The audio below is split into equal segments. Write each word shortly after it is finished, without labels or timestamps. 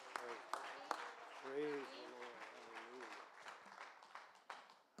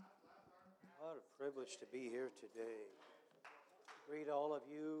privilege to be here today. Greet all of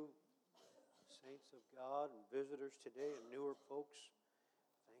you, saints of God and visitors today and newer folks.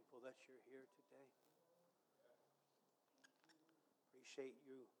 Thankful that you're here today. Appreciate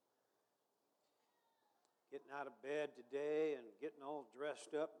you getting out of bed today and getting all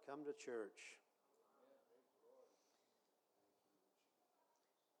dressed up and come to church.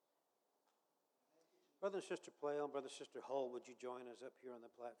 Brother and Sister Plale and Brother and Sister Hull, would you join us up here on the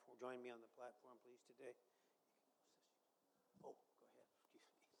platform? Join me on the platform, please, today. Oh, go ahead. Excuse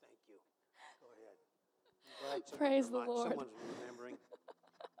me. Thank you. Go ahead. Praise the Lord. Someone's remembering.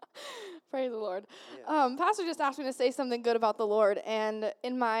 Praise the Lord. Yes. Pastor just asked me to say something good about the Lord, and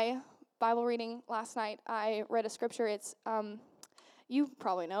in my Bible reading last night, I read a scripture. It's you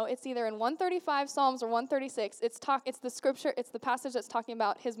probably know. It's either in 135 Psalms or 136. It's the scripture. It's the passage that's talking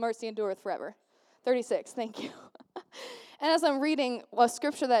about His mercy endureth forever. 36. Thank you. And as I'm reading a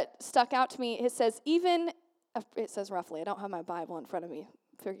scripture that stuck out to me, it says it says roughly. I don't have my Bible in front of me.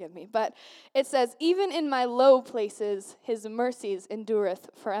 Forgive me. But it says, even in my low places, His mercies endureth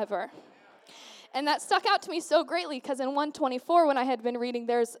forever. And that stuck out to me so greatly because in 124, when I had been reading,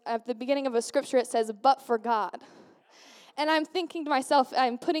 there's at the beginning of a scripture, it says, but for God. And I'm thinking to myself,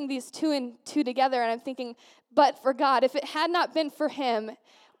 I'm putting these two and two together, and I'm thinking, but for God, if it had not been for Him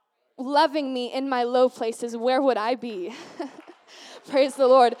loving me in my low places, where would I be? Praise the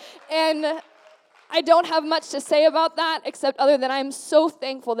Lord. And I don't have much to say about that except other than I'm so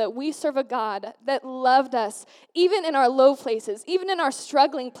thankful that we serve a God that loved us even in our low places, even in our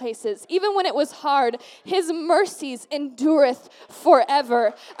struggling places, even when it was hard. His mercies endureth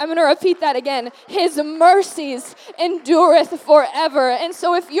forever. I'm going to repeat that again. His mercies endureth forever. And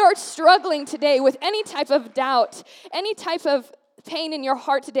so if you're struggling today with any type of doubt, any type of pain in your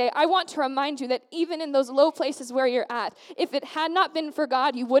heart today, I want to remind you that even in those low places where you're at, if it had not been for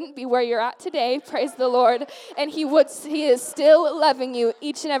God, you wouldn't be where you're at today. Praise the Lord. And He is still loving you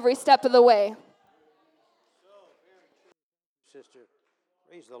each and every step of the way. Sister,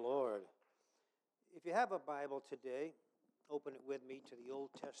 praise the Lord. If you have a Bible today, open it with me to the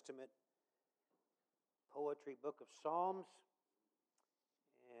Old Testament poetry book of Psalms,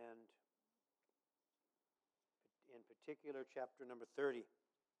 and in particular, chapter number 30.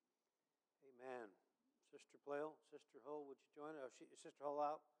 Amen. Sister Plale, Sister Hull, would you join us? Is Sister Hull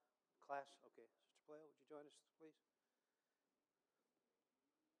out? Class? Okay. Sister Plale, would you join us, please?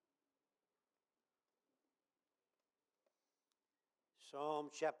 Psalm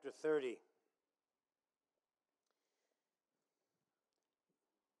chapter 30.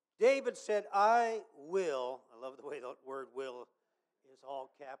 David said, I love the way the word will is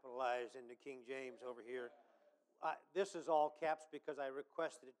all capitalized in the King James over here. This is all caps because I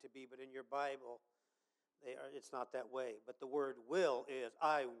requested it to be, but in your Bible, it's not that way. But the word will is,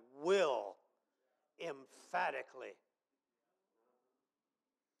 I will emphatically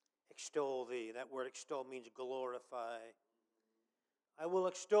extol thee. That word extol means glorify. I will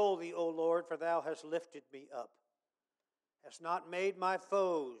extol thee, O Lord, for thou hast lifted me up, hast not made my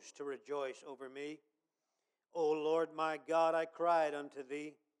foes to rejoice over me. O Lord my God, I cried unto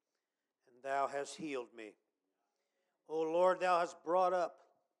thee, and thou hast healed me. O Lord, thou hast brought up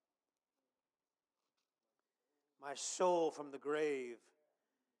my soul from the grave.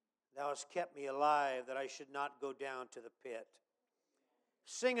 Thou hast kept me alive, that I should not go down to the pit.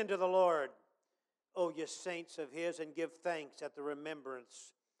 Sing unto the Lord, O ye saints of His, and give thanks at the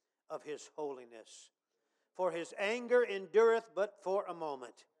remembrance of His holiness. For His anger endureth but for a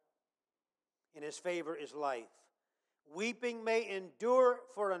moment. In His favor is life. Weeping may endure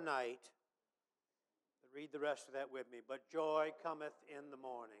for a night. Read the rest of that with me. But joy cometh in the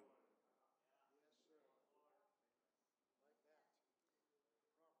morning.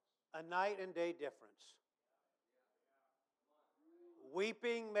 A night and day difference.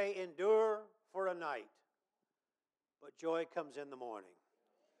 Weeping may endure for a night, but joy comes in the morning.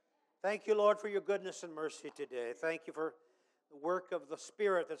 Thank you, Lord, for your goodness and mercy today. Thank you for the work of the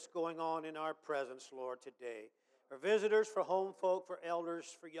Spirit that's going on in our presence, Lord, today. For visitors, for home folk, for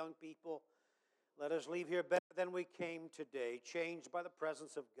elders, for young people. Let us leave here better than we came today, changed by the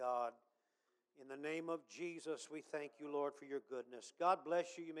presence of God. In the name of Jesus, we thank you, Lord, for your goodness. God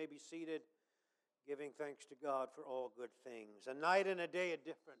bless you. You may be seated, giving thanks to God for all good things. A night and a day, a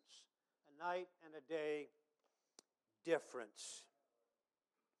difference. A night and a day, difference.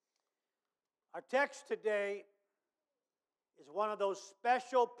 Our text today is one of those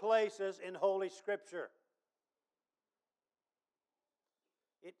special places in Holy Scripture.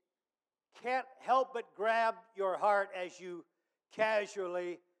 Can't help but grab your heart as you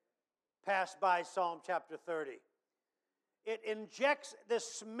casually pass by Psalm chapter 30. It injects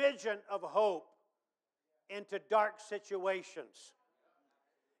this smidgen of hope into dark situations.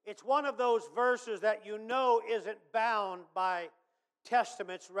 It's one of those verses that you know isn't bound by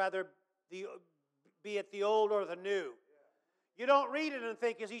testaments, rather be it the old or the new. You don't read it and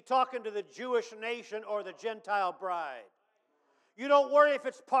think, is he talking to the Jewish nation or the Gentile bride? You don't worry if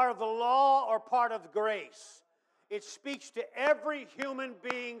it's part of the law or part of grace. It speaks to every human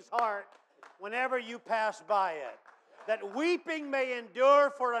being's heart whenever you pass by it. That weeping may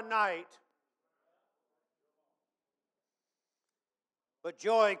endure for a night, but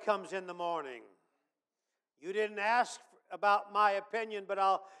joy comes in the morning. You didn't ask about my opinion, but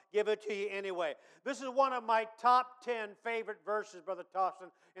I'll give it to you anyway. This is one of my top 10 favorite verses, Brother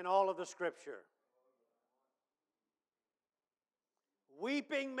Tossin, in all of the Scripture.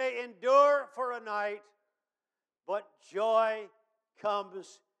 Weeping may endure for a night, but joy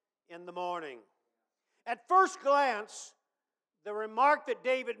comes in the morning. At first glance, the remark that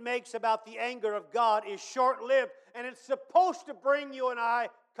David makes about the anger of God is short-lived, and it's supposed to bring you and I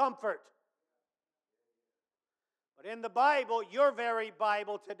comfort. But in the Bible, your very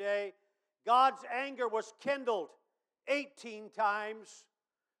Bible today, God's anger was kindled 18 times,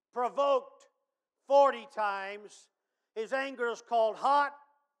 provoked 40 times. His anger is called hot,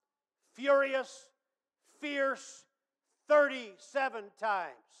 furious, fierce 37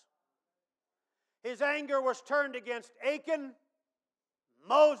 times. His anger was turned against Achan,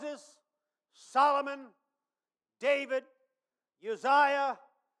 Moses, Solomon, David, Uzziah,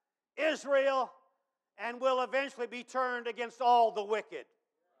 Israel, and will eventually be turned against all the wicked.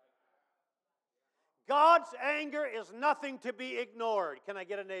 God's anger is nothing to be ignored. Can I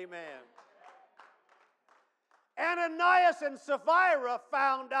get an amen? Ananias and Sapphira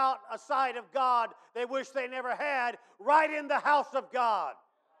found out a side of God they wish they never had right in the house of God.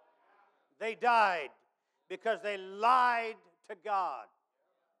 They died because they lied to God.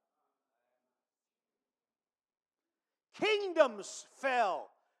 Kingdoms fell.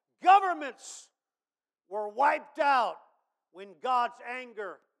 Governments were wiped out when God's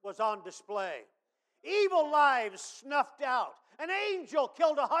anger was on display. Evil lives snuffed out. An angel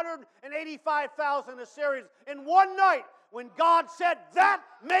killed 185,000 Assyrians in one night when God said, "That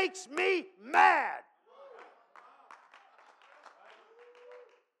makes me mad."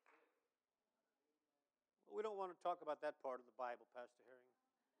 We don't want to talk about that part of the Bible, Pastor Herring.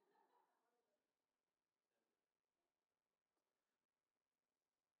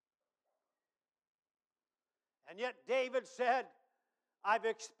 And yet David said, I've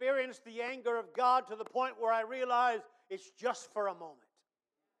experienced the anger of God to the point where I realize it's just for a moment.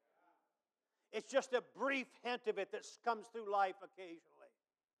 It's just a brief hint of it that comes through life occasionally.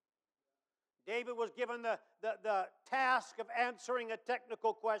 David was given the task of answering a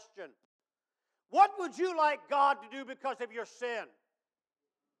technical question. What would you like God to do because of your sin?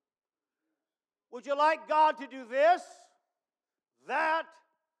 Would you like God to do this, that,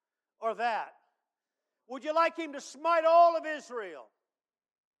 or that? Would you like Him to smite all of Israel?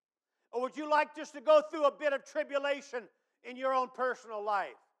 Or would you like just to go through a bit of tribulation in your own personal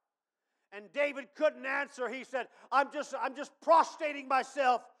life? And David couldn't answer. He said, I'm just prostrating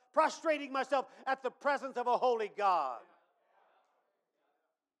myself at the presence of a holy God.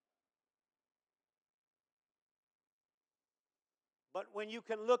 But when you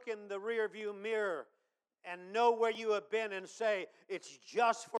can look in the rearview mirror and know where you have been and say, it's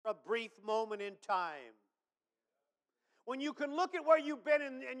just for a brief moment in time. When you can look at where you've been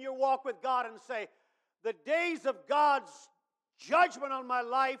in your walk with God and say, the days of God's judgment on my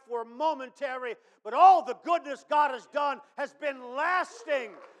life were momentary, but all the goodness God has done has been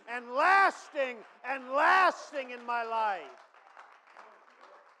lasting and lasting and lasting in my life.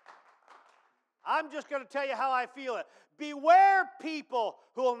 I'm just going to tell you how I feel it. Beware people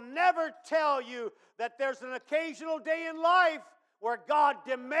who will never tell you that there's an occasional day in life where God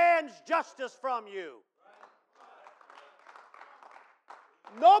demands justice from you.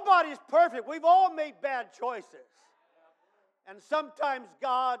 Nobody's perfect. We've all made bad choices. And sometimes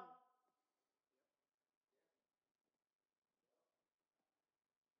God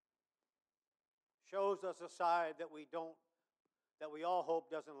shows us a side that we all hope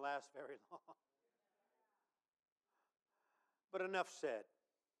doesn't last very long. But enough said.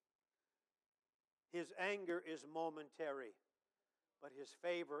 His anger is momentary, but his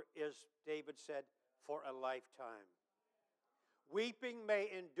favor is, David said, for a lifetime. Weeping may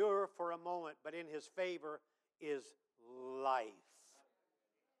endure for a moment, but in his favor is life.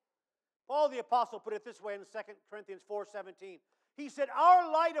 Paul the Apostle put it this way in 2 Corinthians 4:17. He said,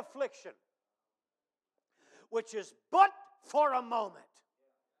 our light affliction, which is but for a moment.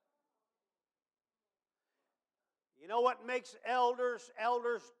 You know what makes elders,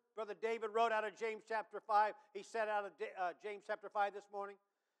 Brother David wrote out of James chapter 5. He said out of James chapter 5 this morning.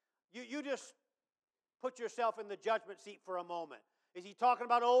 You just put yourself in the judgment seat for a moment. Is he talking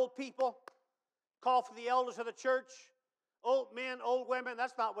about old people? Call for the elders of the church? Old men, old women?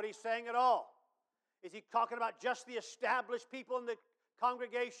 That's not what he's saying at all. Is he talking about just the established people in the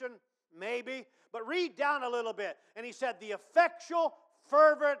congregation? Maybe. But read down a little bit. And he said, the effectual,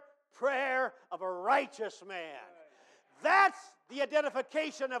 fervent prayer of a righteous man. That's the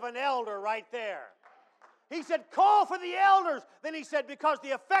identification of an elder right there. He said, call for the elders. Then he said, because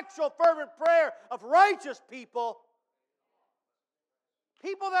the effectual, fervent prayer of righteous people,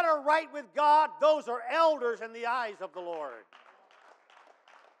 people that are right with God, those are elders in the eyes of the Lord.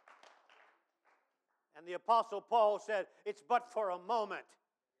 And the Apostle Paul said, it's but for a moment.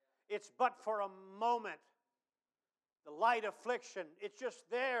 It's but for a moment. The light affliction, it's just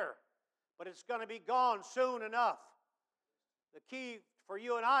there, but it's going to be gone soon enough. The key for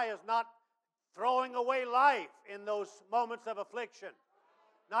you and I is not throwing away life in those moments of affliction.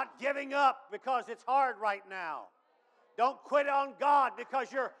 Not giving up because it's hard right now. Don't quit on God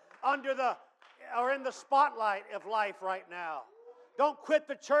because you're in the spotlight of life right now. Don't quit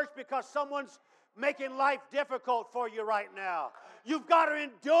the church because someone's making life difficult for you right now. You've got to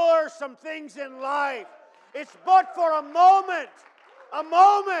endure some things in life. It's but for a moment. A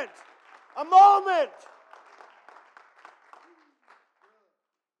moment. A moment.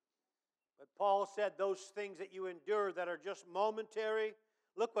 But Paul said those things that you endure that are just momentary,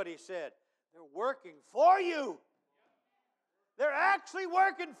 look what he said. They're working for you. They're actually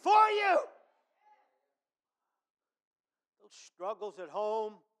working for you. Those struggles at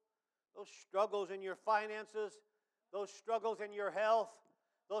home, those struggles in your finances, those struggles in your health,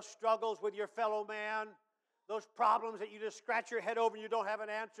 those struggles with your fellow man, those problems that you just scratch your head over and you don't have an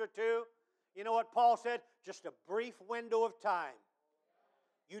answer to. You know what Paul said? Just a brief window of time.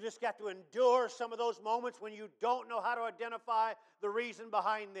 You just got to endure some of those moments when you don't know how to identify the reason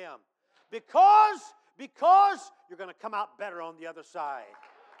behind them. Because you're going to come out better on the other side.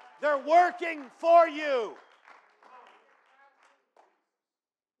 They're working for you.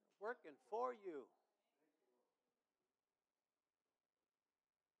 Working for you.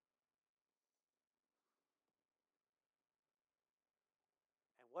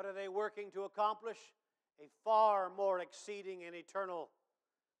 And what are they working to accomplish? A far more exceeding and eternal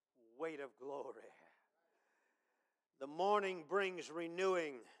weight of glory. The morning brings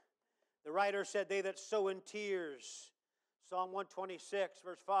renewing. The writer said, they that sow in tears, Psalm 126,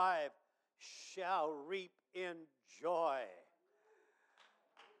 verse 5, shall reap in joy.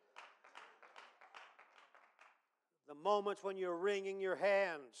 The moments when you're wringing your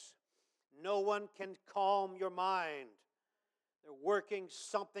hands, no one can calm your mind. They're working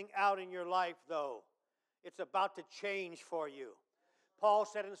something out in your life, though. It's about to change for you. Paul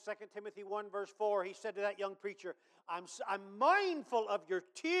said in 2 Timothy 1, verse 4, he said to that young preacher, I'm mindful of your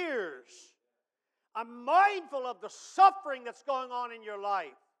tears. I'm mindful of the suffering that's going on in your life.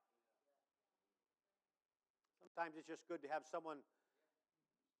 Sometimes it's just good to have someone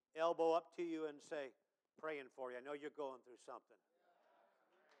elbow up to you and say, praying for you. I know you're going through something.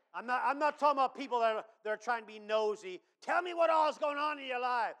 I'm not talking about people that are trying to be nosy. Tell me what all is going on in your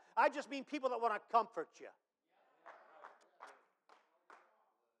life. I just mean people that want to comfort you.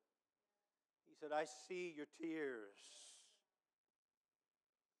 He said, I see your tears.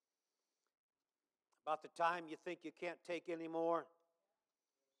 About the time you think you can't take any more.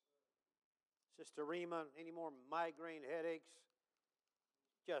 Sister Rima, any more migraine headaches?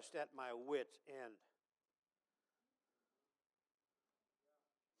 Just at my wit's end.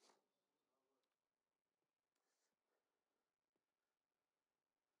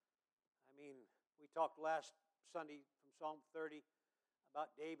 I mean, we talked last Sunday from Psalm 30 about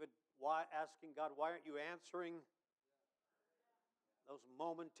David asking God, why aren't you answering those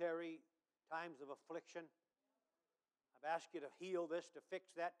momentary times of affliction? I've asked you to heal this, to fix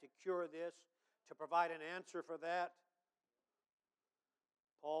that, to cure this, to provide an answer for that.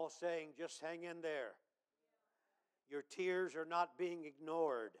 Paul saying, just hang in there. Your tears are not being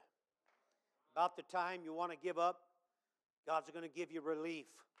ignored. About the time you want to give up, God's going to give you relief.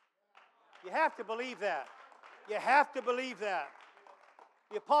 You have to believe that. You have to believe that.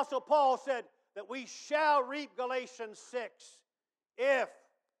 The Apostle Paul said that we shall reap, Galatians 6, if,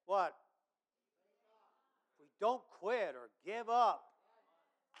 what? We don't quit or give up.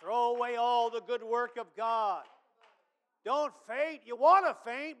 Throw away all the good work of God. Don't faint. You want to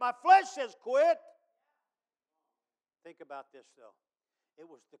faint. My flesh says quit. Think about this, though. It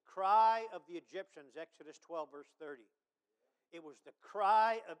was the cry of the Egyptians, Exodus 12, verse 30. It was the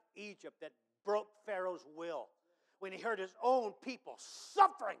cry of Egypt that broke Pharaoh's will when he heard his own people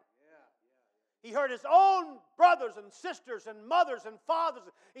suffering. He heard his own brothers and sisters and mothers and fathers.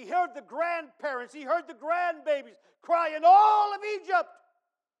 He heard the grandparents. He heard the grandbabies crying all of Egypt.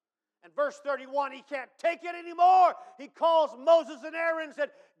 And verse 31, he can't take it anymore. He calls Moses and Aaron and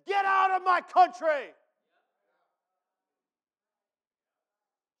said, "Get out of my country."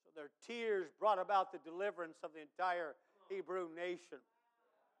 So their tears brought about the deliverance of the entire Hebrew nation.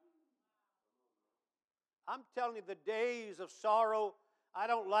 I'm telling you, the days of sorrow, I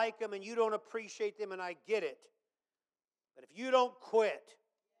don't like them and you don't appreciate them, and I get it. But if you don't quit,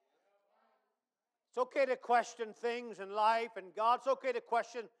 it's okay to question things in life and God. It's okay to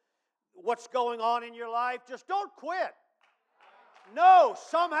question what's going on in your life. Just don't quit. No,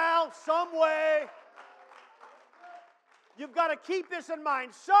 somehow, some way, you've got to keep this in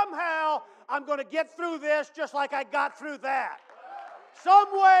mind. Somehow, I'm going to get through this just like I got through that. Some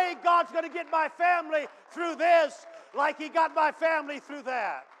way, God's going to get my family through this like He got my family through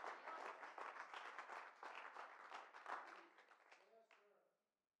that.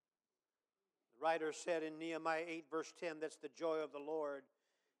 The writer said in Nehemiah 8, verse 10, that's the joy of the Lord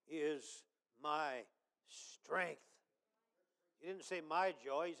is my strength. He didn't say my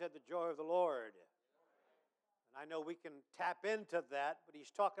joy, he said the joy of the Lord. And I know we can tap into that, but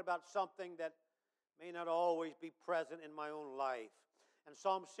he's talking about something that may not always be present in my own life. And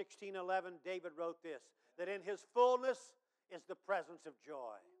Psalm 16:11, David wrote this, that in His fullness is the presence of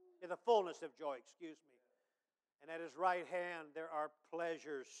joy. In the fullness of joy, And at His right hand there are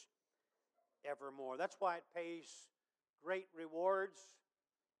pleasures evermore. That's why it pays great rewards,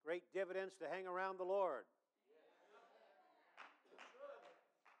 great dividends to hang around the Lord.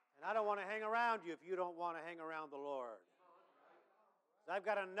 And I don't want to hang around you if you don't want to hang around the Lord. I've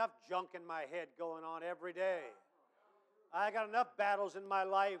got enough junk in my head going on every day. I got enough battles in my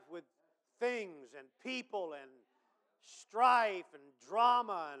life with things and people and strife and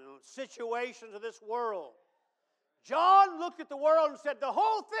drama and situations of this world. John looked at the world and said, the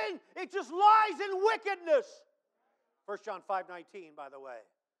whole thing, it just lies in wickedness. 1 John 5:19, by the way.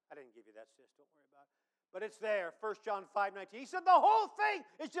 I didn't give you that, sis. Don't worry about it. But it's there, 1 John 5:19. He said the whole thing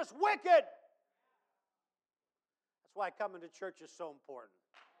is just wicked. That's why coming to church is so important.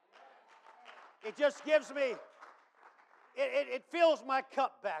 It just gives me, it fills my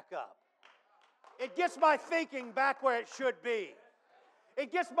cup back up. It gets my thinking back where it should be.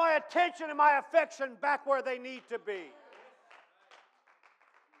 It gets my attention and my affection back where they need to be.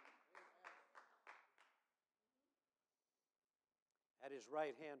 At His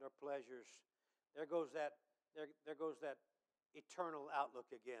right hand are pleasures. There goes that eternal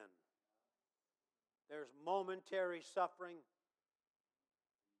outlook again. There's momentary suffering,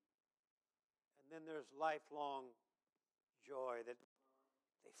 and then there's lifelong joy that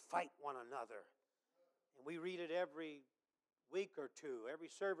they fight one another. And we read it every week or two, every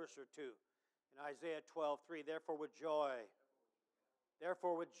service or two. In Isaiah 12:3, therefore with joy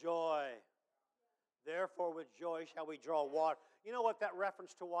shall we draw water. You know what that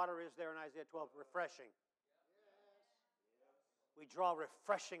reference to water is there in Isaiah 12? Refreshing. We draw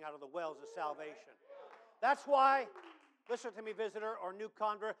refreshing out of the wells of salvation. That's why, listen to me, visitor or new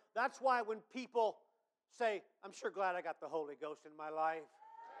convert, that's why when people say, I'm sure glad I got the Holy Ghost in my life.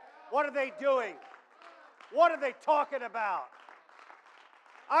 What are they doing? What are they talking about?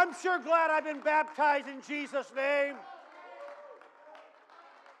 I'm sure glad I've been baptized in Jesus' name.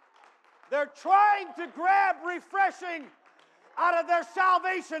 They're trying to grab refreshing out of their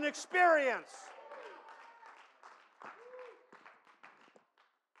salvation experience.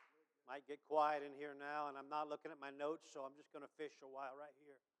 Might get quiet in here now, and I'm not looking at my notes, so I'm just going to fish a while right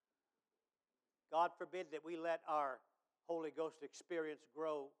here. God forbid that we let our Holy Ghost experience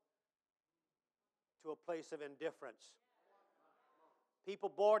grow to a place of indifference. People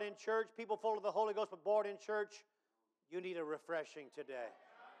bored in church, people full of the Holy Ghost but bored in church, you need a refreshing today.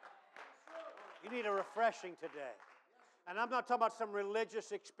 You need a refreshing today. And I'm not talking about some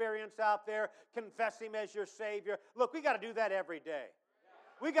religious experience out there, confess Him as your Savior. Look, we got to do that every day.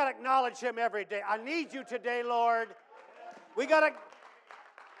 We got to acknowledge Him every day. I need you today, Lord. We got to...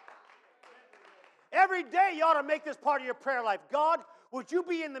 Every day you ought to make this part of your prayer life. God, would you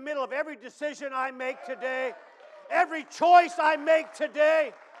be in the middle of every decision I make today? Every choice I make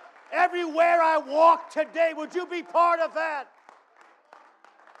today? Everywhere I walk today, would you be part of that?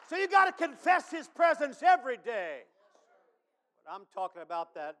 So you got to confess His presence every day. But I'm talking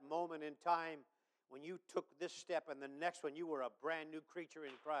about that moment in time when you took this step and the next one you were a brand new creature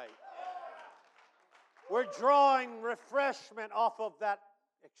in Christ. We're drawing refreshment off of that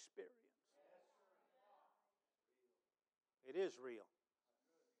experience. It is real.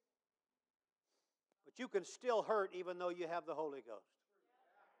 But you can still hurt even though you have the Holy Ghost.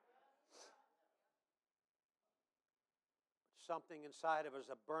 something inside of us,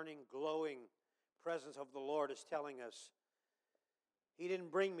 a burning, glowing presence of the Lord is telling us, He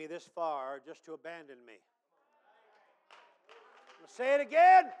didn't bring me this far just to abandon me. I'll say it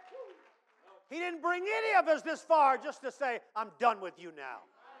again. He didn't bring any of us this far just to say, I'm done with you now.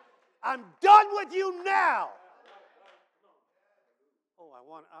 I'm done with you now. Oh, I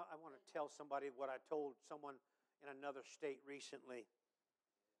want to tell somebody what I told someone in another state recently.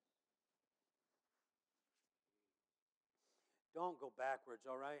 Don't go backwards,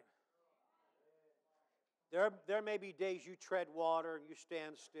 all right? There may be days you tread water and you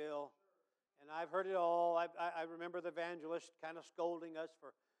stand still. And I've heard it all. I remember the evangelist kind of scolding us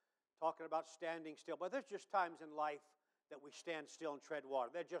for talking about standing still. But there's just times in life that we stand still and tread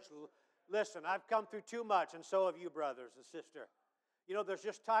water. Listen, I've come through too much, and so have you, brothers and sister. You know, there's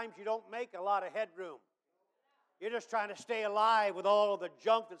just times you don't make a lot of headroom. You're just trying to stay alive with all of the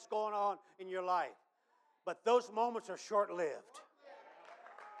junk that's going on in your life. But those moments are short-lived.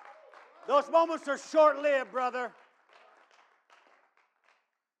 Those moments are short-lived, brother.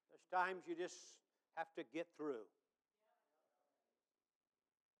 There's times you just have to get through.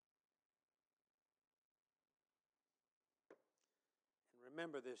 And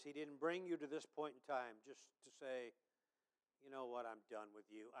remember this, He didn't bring you to this point in time just to say, you know what, I'm done with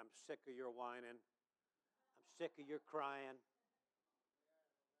you. I'm sick of your whining. I'm sick of your crying.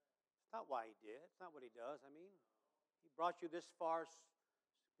 It's not why He did. It's not what He does. I mean, He brought you this far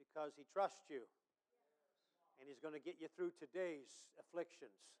because He trusts you. And He's going to get you through today's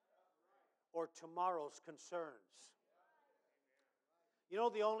afflictions or tomorrow's concerns. You know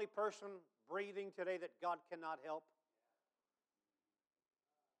the only person breathing today that God cannot help?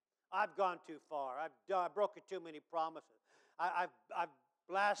 I've gone too far. I've broken too many promises. I've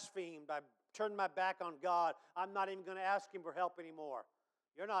blasphemed. I've turned my back on God. I'm not even going to ask Him for help anymore.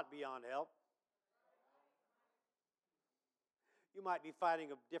 You're not beyond help. You might be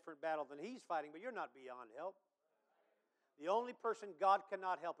fighting a different battle than He's fighting, but you're not beyond help. The only person God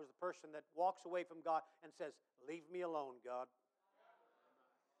cannot help is the person that walks away from God and says, leave me alone, God.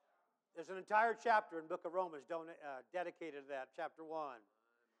 There's an entire chapter in the book of Romans dedicated to that, chapter 1.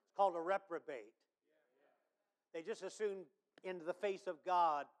 It's called a reprobate. They just as soon into the face of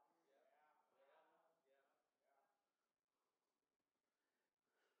God.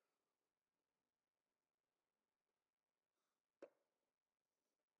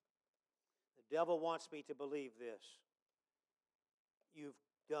 The devil wants me to believe this. You've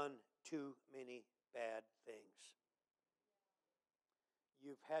done too many bad things.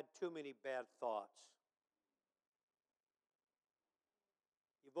 You've had too many bad thoughts.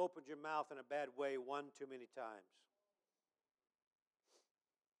 You've opened your mouth in a bad way one too many times.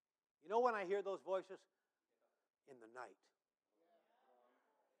 You know when I hear those voices? In the night.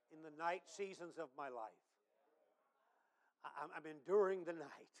 In the night seasons of my life. I'm enduring the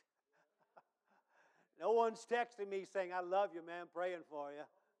night. No one's texting me saying, I love you, man, praying for you.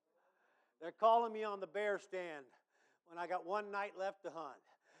 They're calling me on the bear stand when I got one night left to hunt,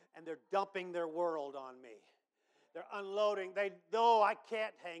 and they're dumping their world on me. They're unloading. They know I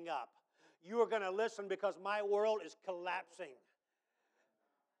can't hang up. You are going to listen because my world is collapsing.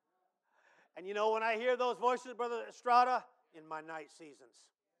 And you know when I hear those voices, Brother Estrada, in my night seasons,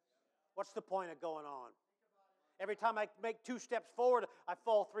 what's the point of going on? Every time I make 2 steps forward, I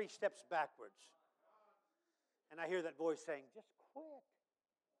fall 3 steps backwards. And I hear that voice saying, just quit.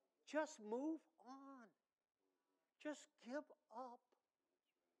 Just move on. Just give up.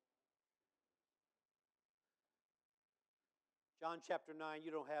 John chapter 9, you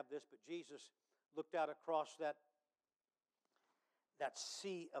don't have this, but Jesus looked out across that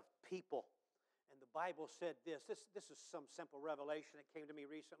sea of people. And the Bible said this. This is some simple revelation that came to me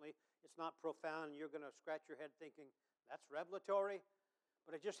recently. It's not profound, and you're going to scratch your head thinking, that's revelatory?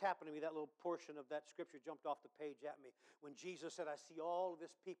 But it just happened to me, that little portion of that scripture jumped off the page at me. When Jesus said, I see all of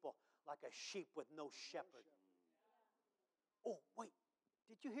this people like a sheep with no shepherd. Oh, wait,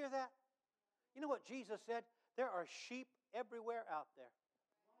 did you hear that? You know what Jesus said? There are sheep everywhere out there.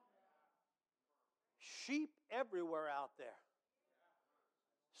 Sheep everywhere out there.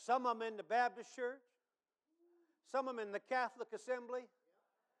 Some of them in the Baptist church. Some of them in the Catholic assembly.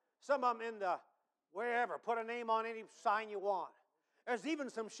 Some of them in the wherever. Put a name on any sign you want. There's even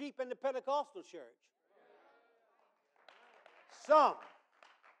some sheep in the Pentecostal church. Some.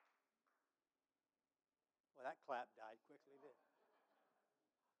 Well, that clap died quickly, didn't it?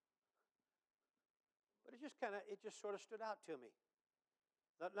 But it just sort of stood out to me.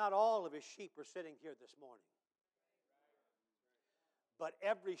 Not all of His sheep are sitting here this morning. But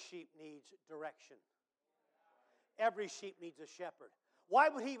every sheep needs direction. Every sheep needs a shepherd. Why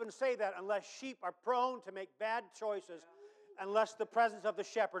would He even say that unless sheep are prone to make bad choices unless the presence of the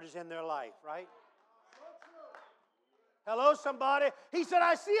shepherd is in their life, right? Hello, somebody. He said,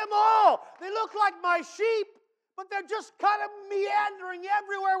 I see them all. They look like my sheep, but they're just kind of meandering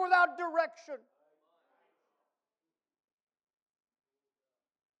everywhere without direction.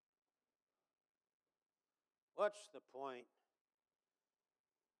 What's the point?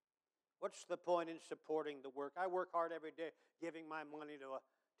 What's the point in supporting the work? I work hard every day giving my money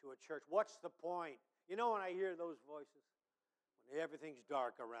to a church. What's the point? You know when I hear those voices? When everything's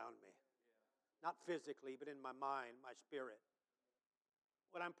dark around me. Not physically, but in my mind, my spirit.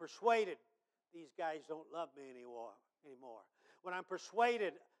 When I'm persuaded these guys don't love me anymore. When I'm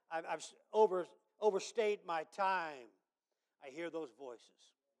persuaded I've overstayed my time, I hear those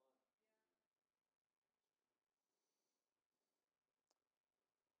voices.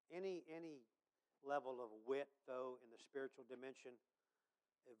 Any level of wit, though, in the spiritual dimension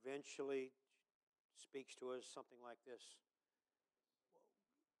eventually speaks to us something like this.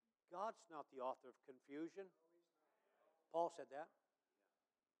 God's not the author of confusion. Paul said that.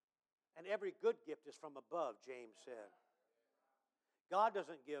 And every good gift is from above, James said. God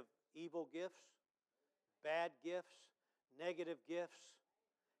doesn't give evil gifts, bad gifts, negative gifts.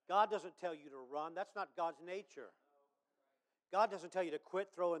 God doesn't tell you to run. That's not God's nature. God doesn't tell you to quit,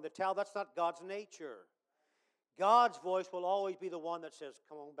 throw in the towel. That's not God's nature. God's voice will always be the one that says,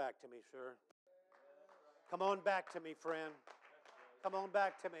 come on back to me, sir. Come on back to me, friend. Come on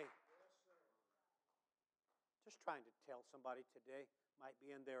back to me. Just trying to tell somebody today, might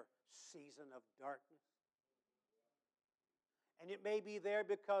be in their season of darkness. And it may be there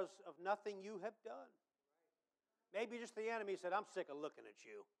because of nothing you have done. Maybe just the enemy said, I'm sick of looking at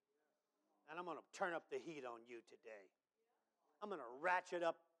you. And I'm going to turn up the heat on you today. I'm going to ratchet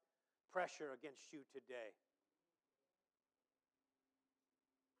up pressure against you today.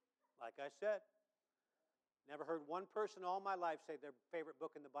 Like I said, never heard one person all my life say their favorite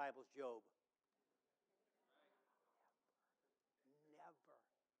book in the Bible is Job. Never.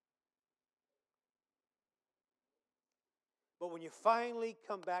 But when you finally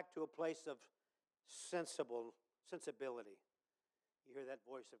come back to a place of sensibility, you hear that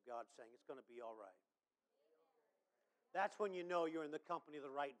voice of God saying, it's going to be all right. That's when you know you're in the company of the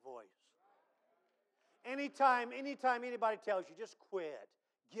right voice. Anytime anybody tells you, just quit,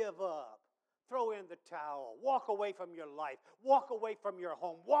 give up, throw in the towel, walk away from your life, walk away from your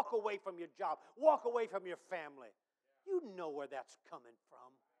home, walk away from your job, walk away from your family, you know where that's coming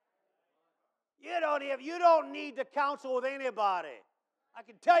from. You don't need to counsel with anybody. I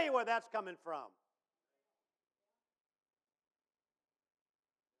can tell you where that's coming from.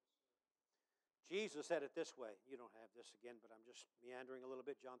 Jesus said it this way. You don't have this again, but I'm just meandering a little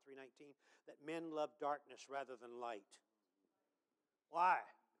bit. John 3:19, that men love darkness rather than light. Why?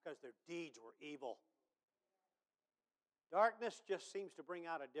 Because their deeds were evil. Darkness just seems to bring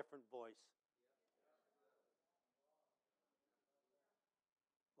out a different voice.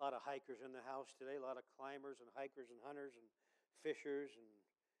 A lot of hikers in the house today, a lot of climbers and hikers and hunters and fishers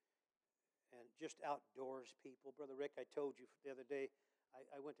and just outdoors people. Brother Rick, I told you the other day,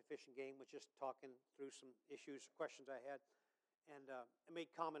 I went to Fish and Game, was just talking through some issues, questions I had, and I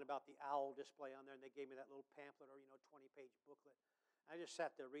made comment about the owl display on there, and they gave me that little pamphlet or 20-page booklet. I just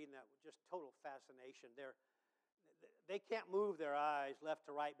sat there reading that with just total fascination. They can't move their eyes left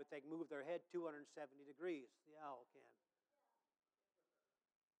to right, but they can move their head 270 degrees. The owl can.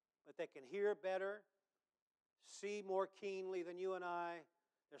 But they can hear better, see more keenly than you and I.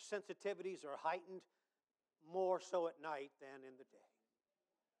 Their sensitivities are heightened more so at night than in the day.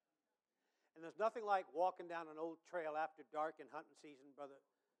 And there's nothing like walking down an old trail after dark in hunting season, Brother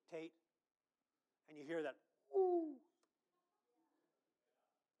Tate, and you hear that, ooh.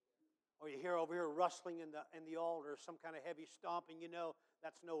 Or you hear over here rustling in the alder, some kind of heavy stomping,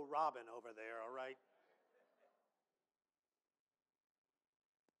 that's no robin over there, all right?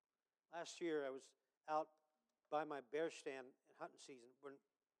 Last year, I was out by my bear stand in hunting season,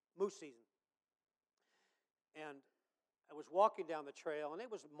 moose season. And I was walking down the trail, and it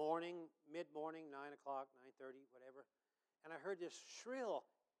was morning, mid-morning, 9 o'clock, 9:30, whatever. And I heard this shrill,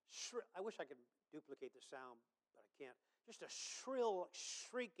 I wish I could duplicate the sound, but I can't. Just a shrill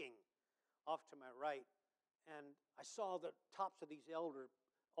shrieking off to my right. And I saw the tops of these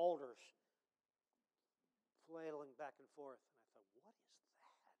alders flailing back and forth. And I thought, what is that?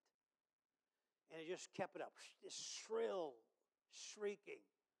 And it just kept it up, this shrill shrieking.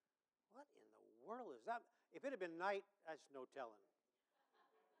 What in the world is that? If it had been night, that's no telling.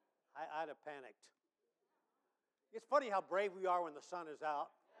 I'd have panicked. It's funny how brave we are when the sun is out.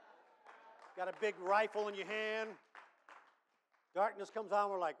 Got a big rifle in your hand. Darkness comes on,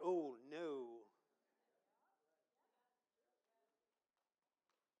 we're like, oh, no.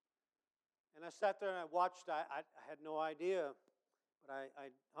 And I sat there and I watched. I had no idea, but I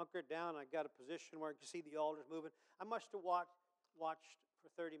hunkered down. I got a position where I could see the alders moving. I must have watched for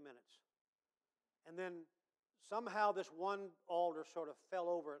 30 minutes. And then somehow this one alder sort of fell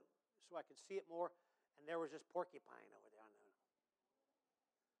over so I could see it more, and there was this porcupine over there.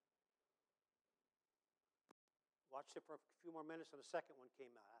 Watched it for a few more minutes, and the second one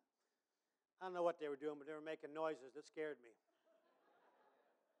came out. I don't know what they were doing, but they were making noises that scared me.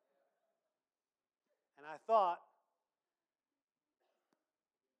 And I thought,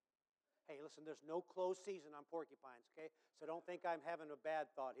 hey, listen, there's no closed season on porcupines, okay? So don't think I'm having a bad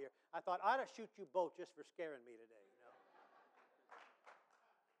thought here. I thought, I ought to shoot you both just for scaring me today, you know?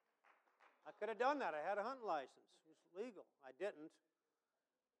 I could have done that. I had a hunting license. It was legal. I didn't.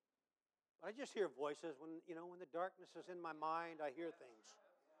 But I just hear voices when the darkness is in my mind, I hear things.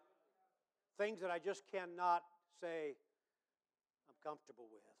 Things that I just cannot say I'm comfortable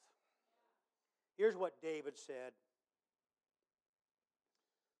with. Here's what David said.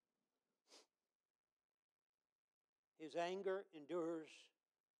 His anger endures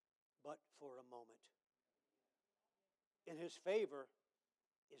but for a moment. In his favor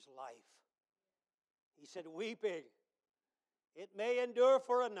is life. He said, weeping, it may endure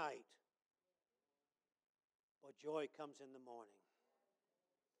for a night, but joy comes in the morning.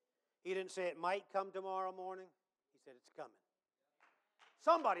 He didn't say it might come tomorrow morning. He said it's coming.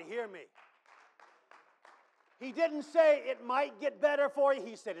 Somebody hear me. He didn't say it might get better for you.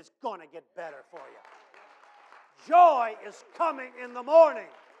 He said it's going to get better for you. Joy is coming in the morning.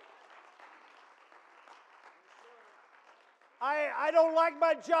 I don't like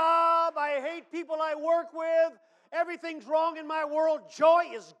my job. I hate people I work with. Everything's wrong in my world. Joy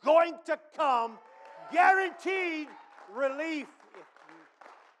is going to come. Guaranteed relief.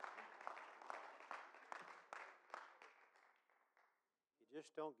 You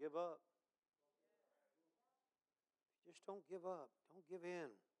just don't give up. Just don't give up. Don't give in.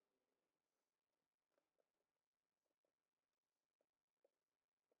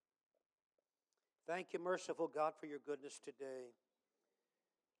 Thank you, merciful God, for your goodness today,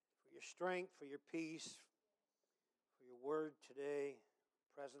 for your strength, for your peace, for your word today.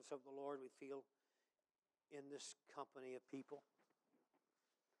 Presence of the Lord we feel in this company of people.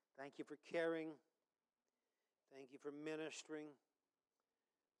 Thank you for caring. Thank you for ministering.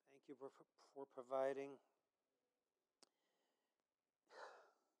 Thank you for providing.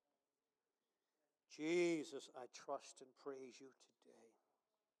 Jesus, I trust and praise you today.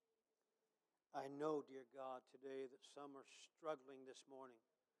 I know, dear God, today that some are struggling this morning.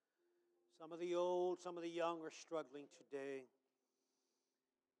 Some of the old, some of the young are struggling today.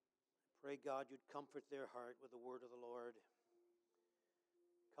 Pray, God, you'd comfort their heart with the word of the Lord.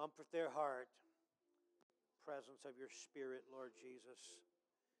 Comfort their heart. Presence of your Spirit, Lord Jesus.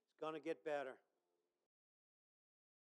 It's going to get better.